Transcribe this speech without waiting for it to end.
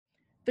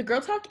The Girl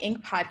Talk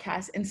Inc.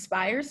 podcast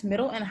inspires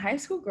middle and high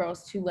school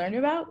girls to learn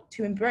about,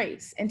 to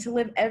embrace, and to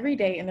live every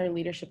day in their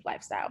leadership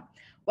lifestyle.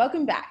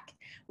 Welcome back.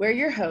 We're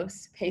your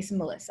hosts, Pace and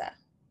Melissa.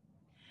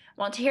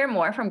 Want to hear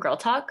more from Girl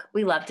Talk?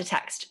 We love to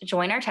text.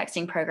 Join our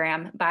texting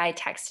program by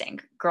texting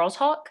Girl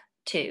Talk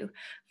to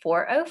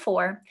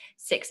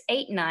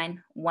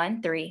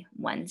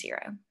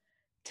 404-689-1310.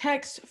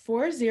 Text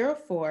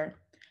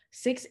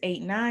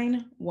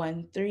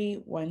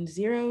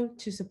 404-689-1310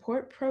 to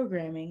support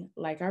programming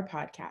like our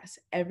podcast.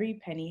 Every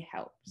penny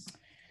helps.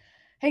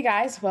 Hey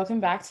guys, welcome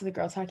back to the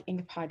Girl Talk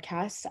Inc.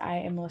 podcast. I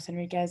am Melissa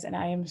Enriquez, and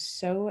I am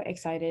so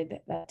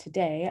excited that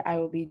today I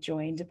will be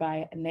joined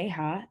by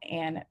Neha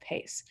and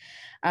Pace.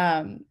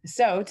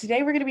 So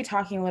today we're going to be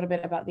talking a little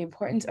bit about the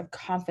importance of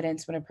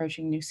confidence when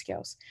approaching new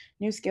skills.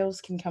 New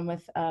skills can come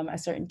with a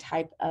certain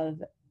type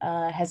of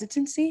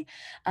hesitancy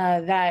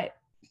that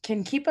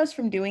can keep us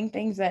from doing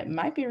things that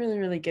might be really,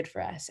 really good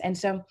for us. And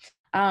so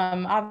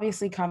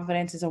obviously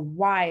confidence is a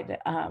wide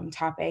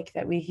topic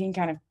that we can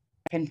kind of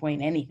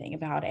pinpoint anything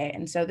about it.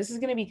 And so this is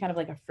going to be kind of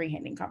like a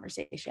freehanding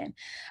conversation.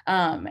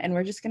 And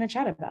we're just going to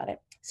chat about it.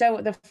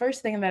 So the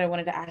first thing that I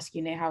wanted to ask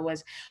you, Neha,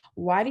 was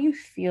why do you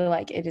feel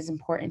like it is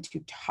important to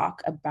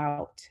talk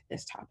about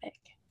this topic?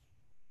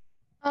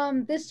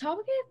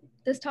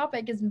 This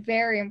topic is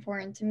very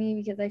important to me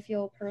because I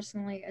feel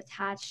personally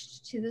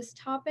attached to this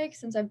topic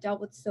since I've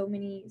dealt with so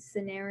many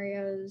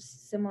scenarios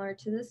similar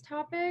to this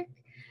topic.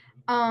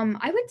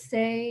 I would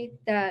say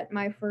that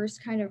my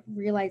first kind of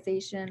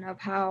realization of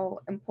how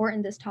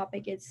important this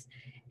topic is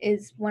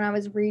when I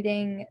was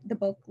reading the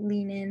book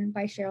Lean In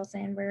by Sheryl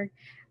Sandberg.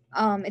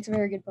 It's a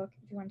very good book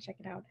if you want to check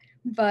it out.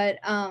 But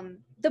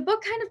the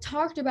book kind of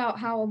talked about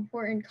how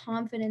important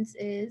confidence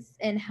is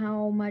and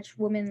how much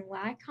women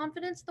lack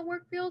confidence in the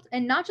work field,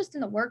 and not just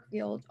in the work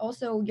field,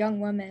 also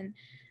young women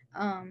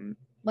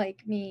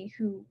like me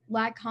who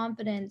lack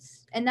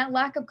confidence, and that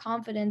lack of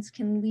confidence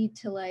can lead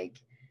to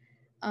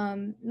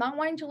not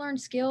wanting to learn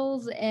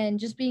skills and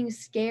just being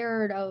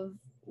scared of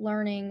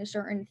learning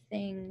certain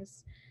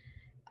things.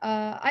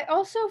 I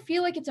also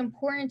feel like it's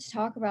important to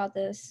talk about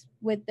this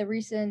with the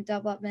recent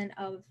development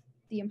of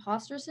the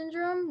imposter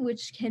syndrome,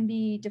 which can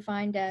be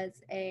defined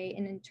as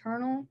an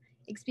internal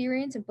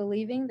experience of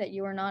believing that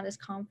you are not as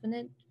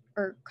confident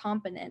or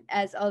competent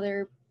as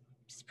others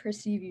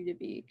perceive you to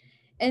be.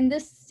 And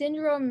this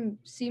syndrome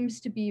seems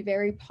to be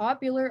very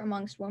popular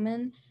amongst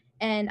women.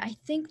 And I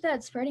think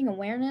that spreading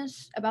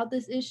awareness about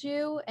this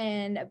issue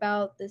and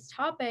about this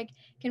topic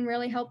can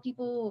really help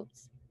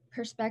people's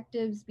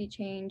perspectives be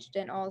changed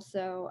and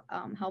also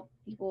help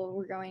people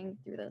who are going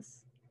through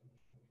this.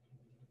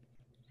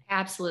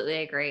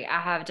 Absolutely agree.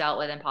 I have dealt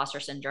with imposter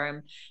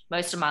syndrome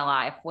most of my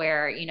life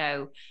where,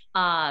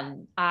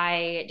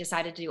 I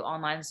decided to do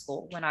online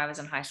school when I was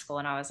in high school,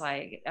 and I was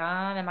like,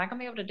 am I going to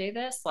be able to do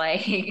this?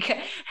 Like,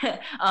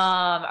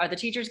 are the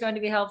teachers going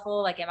to be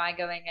helpful? Like, am I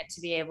going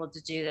to be able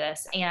to do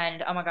this?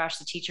 And oh my gosh,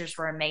 the teachers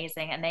were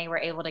amazing, and they were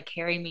able to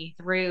carry me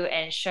through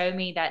and show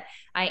me that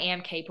I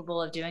am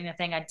capable of doing the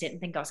thing I didn't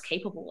think I was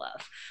capable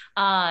of.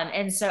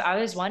 And so I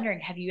was wondering,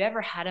 have you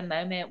ever had a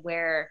moment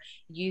where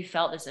you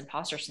felt this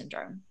imposter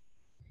syndrome?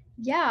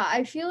 Yeah,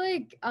 I feel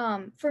like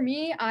for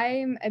me,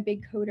 I'm a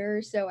big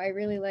coder, so I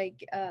really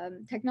like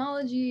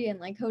technology and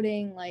like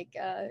coding, like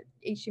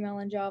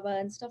HTML and Java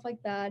and stuff like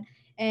that.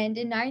 And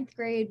in ninth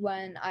grade,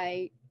 when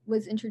I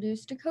was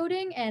introduced to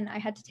coding and I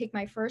had to take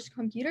my first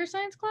computer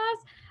science class,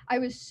 I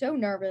was so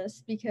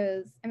nervous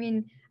because, I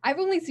mean, I've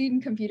only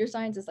seen computer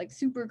science as like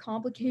super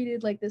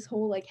complicated, like this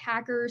whole like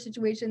hacker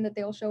situation that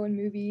they'll show in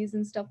movies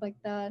and stuff like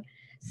that.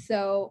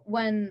 So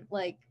when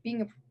like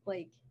being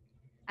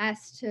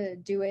asked to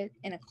do it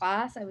in a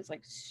class, I was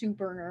like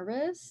super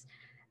nervous.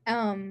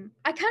 I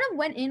kind of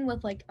went in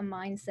with like a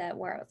mindset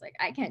where I was like,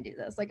 I can't do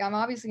this. Like, I'm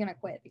obviously gonna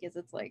quit because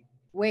it's like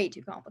way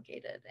too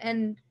complicated.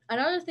 And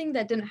another thing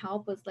that didn't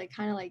help was like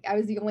kind of like I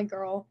was the only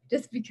girl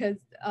just because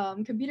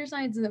computer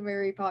science isn't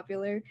very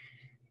popular.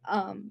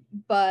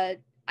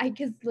 But I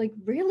was like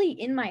really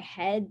in my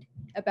head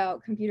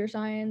about computer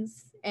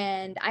science,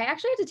 and I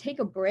actually had to take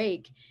a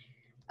break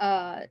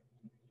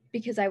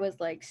because I was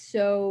like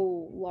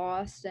so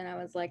lost, and I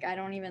was like, I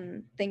don't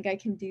even think I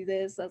can do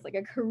this as like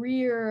a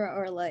career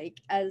or like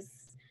as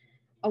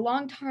a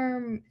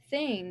long-term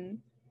thing.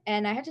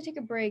 And I had to take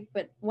a break.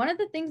 But one of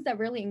the things that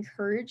really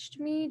encouraged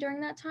me during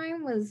that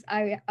time was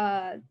I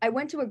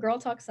went to a Girl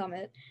Talk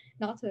Summit.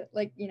 Not to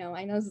like,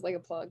 I know this is like a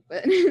plug,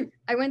 but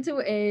I went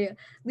to a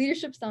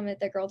leadership summit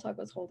that Girl Talk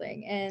was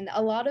holding. And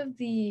a lot of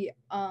the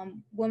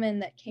women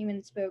that came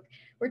and spoke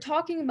were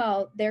talking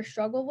about their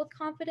struggle with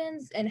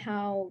confidence and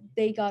how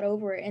they got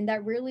over it. And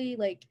that really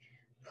like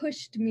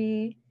pushed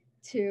me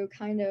to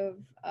kind of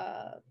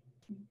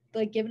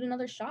like give it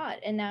another shot.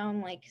 And now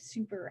I'm like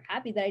super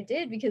happy that I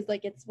did because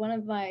like it's one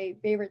of my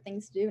favorite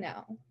things to do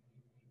now.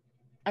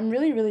 I'm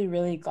really, really,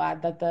 really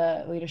glad that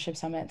the leadership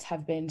summits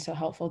have been so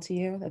helpful to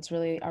you. That's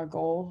really our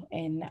goal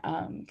in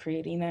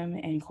creating them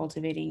and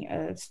cultivating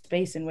a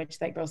space in which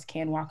that girls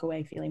can walk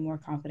away feeling more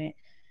confident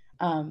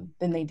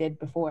than they did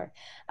before.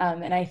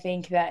 And I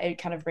think that it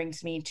kind of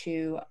brings me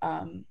to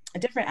a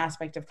different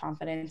aspect of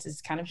confidence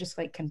is kind of just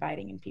like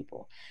confiding in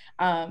people.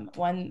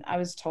 One, I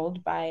was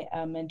told by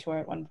a mentor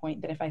at one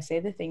point that if I say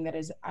the thing that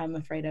is I'm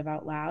afraid of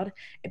out loud,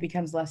 it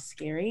becomes less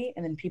scary,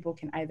 and then people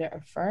can either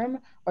affirm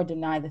or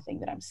deny the thing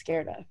that I'm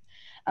scared of.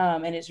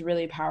 And it's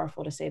really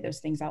powerful to say those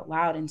things out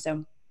loud. And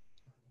so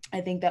I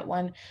think that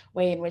one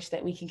way in which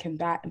that we can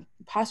combat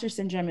imposter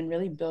syndrome and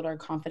really build our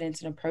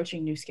confidence in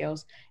approaching new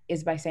skills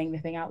is by saying the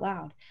thing out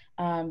loud.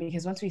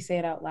 Because once we say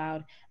it out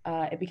loud,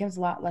 it becomes a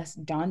lot less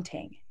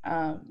daunting.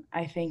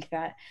 I think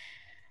that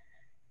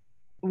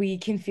we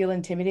can feel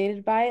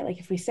intimidated by it. Like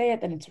if we say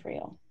it, then it's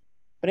real,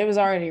 but it was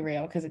already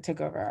real because it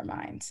took over our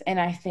minds. And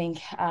I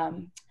think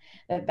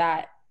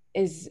that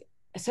is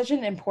such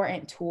an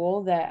important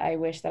tool that I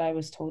wish that I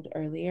was told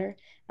earlier.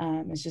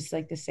 It's just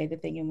like to say the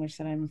thing in which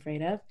that I'm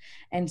afraid of.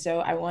 And so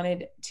I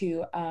wanted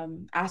to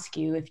ask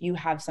you if you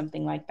have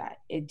something like that.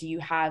 Do you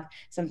have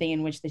something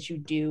in which that you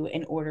do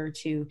in order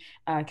to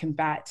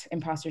combat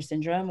imposter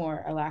syndrome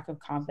or a lack of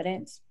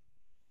confidence?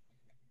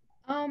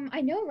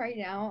 I know right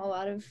now a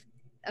lot of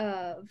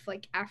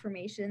like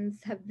affirmations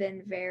have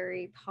been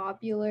very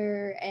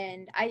popular,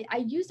 and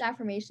I use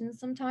affirmations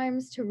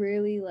sometimes to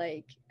really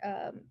like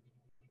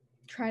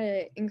try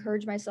to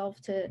encourage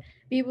myself to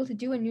be able to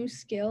do a new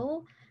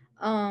skill.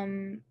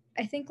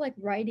 I think like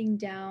writing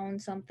down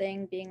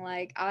something, being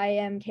like, I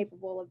am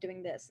capable of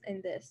doing this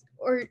and this,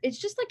 or it's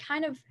just like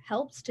kind of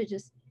helps to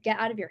just get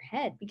out of your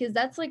head, because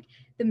that's like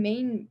the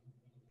main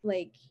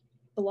like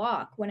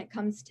block when it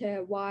comes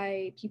to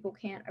why people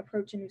can't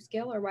approach a new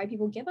skill or why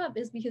people give up,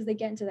 is because they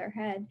get into their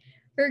head.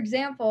 For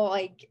example,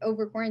 like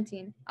over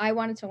quarantine, I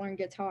wanted to learn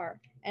guitar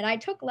and I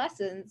took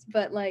lessons,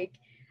 but like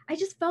I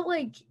just felt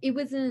like it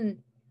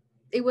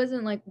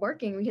wasn't like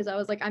working, because I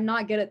was like, I'm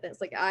not good at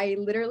this. Like I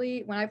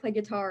literally, when I play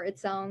guitar, it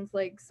sounds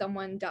like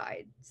someone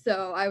died.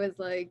 So I was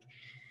like,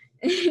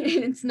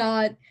 it's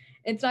not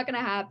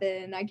gonna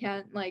happen. I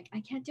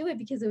can't do it,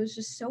 because it was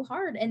just so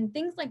hard. And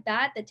things like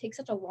that take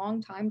such a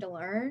long time to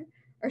learn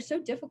are so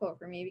difficult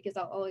for me, because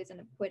I'll always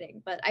end up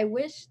quitting. But I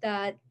wish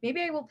that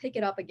maybe I will pick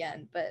it up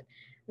again. But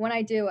when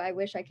I do, I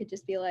wish I could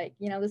just be like,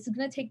 this is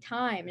gonna take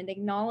time, and the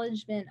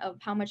acknowledgement of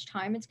how much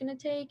time it's gonna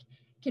take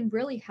can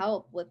really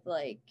help with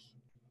like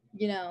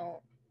you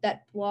know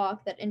that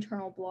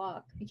internal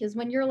block. Because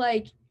when you're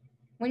like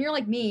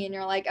me and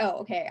you're like, oh,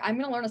 okay, I'm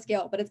gonna learn a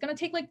skill, but it's gonna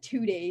take like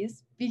 2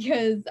 days,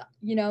 because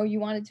you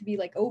want it to be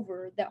like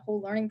over that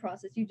whole learning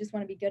process, you just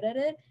want to be good at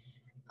it.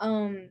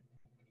 um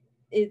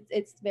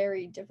it's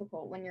very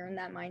difficult when you're in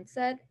that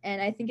mindset,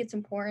 and I think it's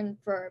important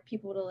for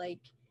people to like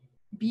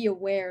be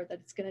aware that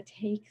it's going to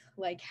take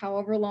like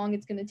however long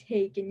it's going to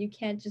take, and you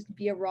can't just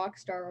be a rock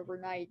star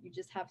overnight. You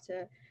just have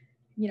to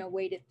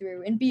wait it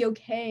through and be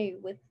okay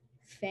with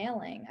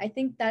failing. I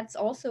think that's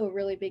also a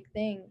really big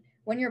thing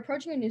when you're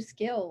approaching a new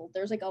skill.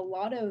 There's like a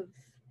lot of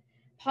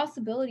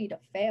possibility to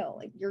fail.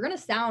 Like you're going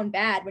to sound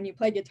bad when you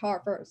play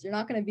guitar first. You're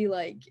not going to be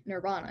like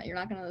Nirvana. You're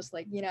not going to just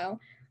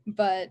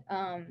but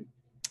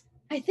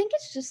I think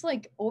it's just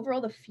like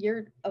overall the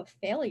fear of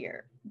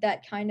failure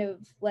that kind of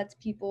lets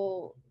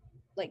people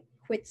like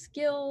quit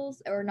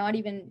skills or not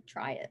even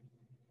try it.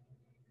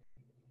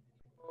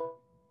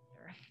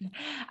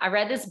 I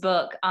read this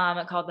book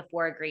called The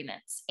Four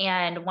Agreements.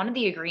 And one of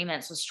the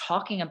agreements was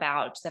talking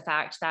about the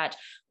fact that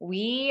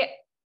we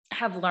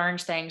have learned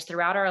things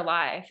throughout our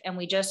life and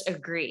we just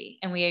agree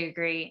and we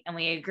agree and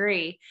we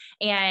agree.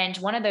 And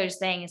one of those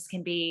things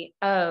can be,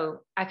 oh,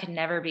 I could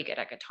never be good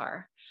at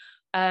guitar.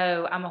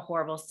 Oh, I'm a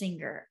horrible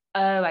singer.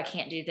 Oh, I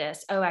can't do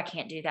this. Oh, I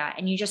can't do that.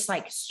 And you just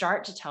like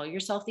start to tell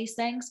yourself these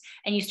things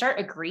and you start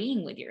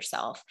agreeing with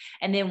yourself.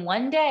 And then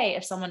one day,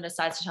 if someone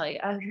decides to tell you,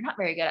 oh, you're not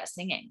very good at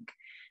singing,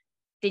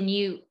 then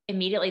you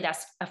immediately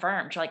that's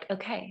affirmed. You're like,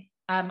 okay,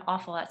 I'm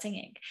awful at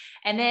singing.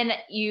 And then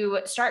you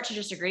start to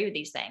just agree with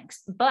these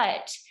things.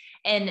 But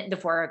in the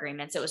four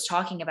agreements, it was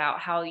talking about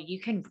how you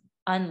can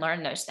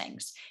unlearn those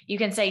things. You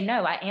can say,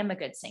 no, I am a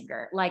good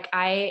singer. Like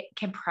I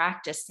can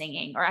practice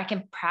singing, or I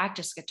can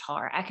practice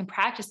guitar. I can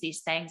practice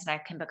these things and I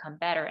can become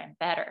better and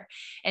better.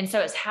 And so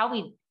it's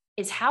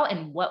how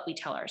and what we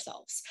tell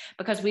ourselves,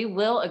 because we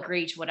will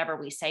agree to whatever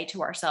we say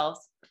to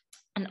ourselves.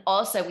 And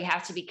also we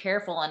have to be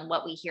careful on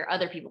what we hear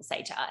other people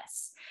say to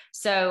us.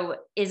 So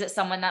is it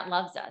someone that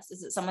loves us?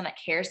 Is it someone that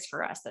cares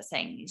for us that's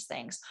saying these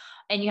things?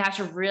 And you have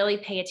to really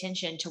pay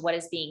attention to what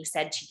is being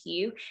said to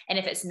you. And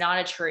if it's not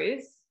a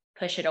truth,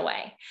 push it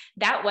away.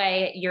 That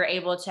way you're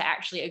able to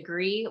actually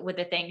agree with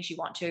the things you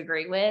want to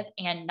agree with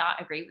and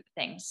not agree with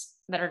things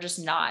that are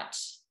just not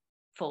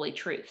fully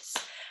truths.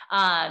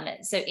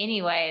 So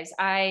anyways,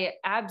 I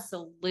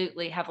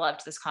absolutely have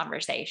loved this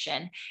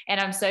conversation, and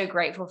I'm so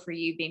grateful for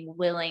you being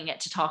willing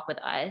to talk with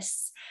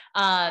us.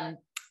 And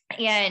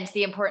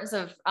the importance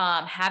of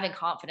having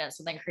confidence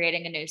within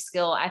creating a new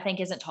skill, I think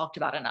isn't talked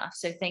about enough.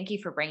 So thank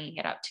you for bringing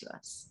it up to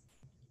us.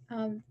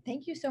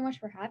 Thank you so much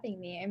for having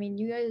me. I mean,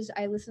 you guys,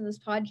 I listen to this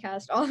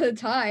podcast all the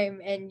time,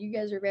 and you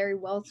guys are very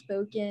well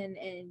spoken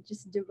and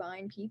just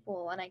divine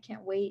people. And I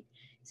can't wait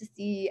to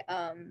see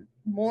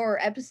more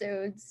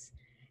episodes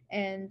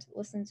and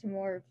listen to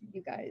more of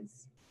you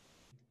guys.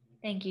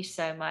 Thank you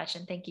so much.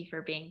 And thank you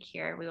for being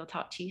here. We will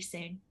talk to you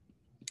soon.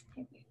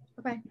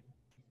 Bye-bye.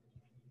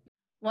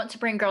 Want to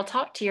bring Girl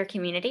Talk to your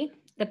community?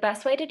 The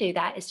best way to do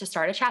that is to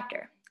start a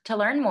chapter. To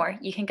learn more,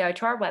 you can go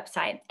to our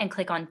website and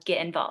click on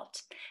Get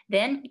Involved.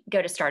 Then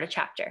go to Start a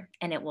Chapter,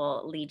 and it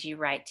will lead you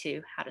right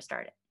to how to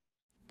start it.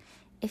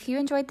 If you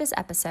enjoyed this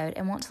episode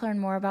and want to learn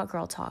more about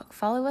Girl Talk,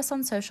 follow us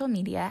on social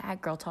media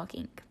at Girl Talk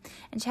Inc.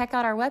 and check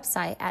out our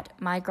website at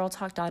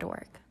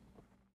mygirltalk.org.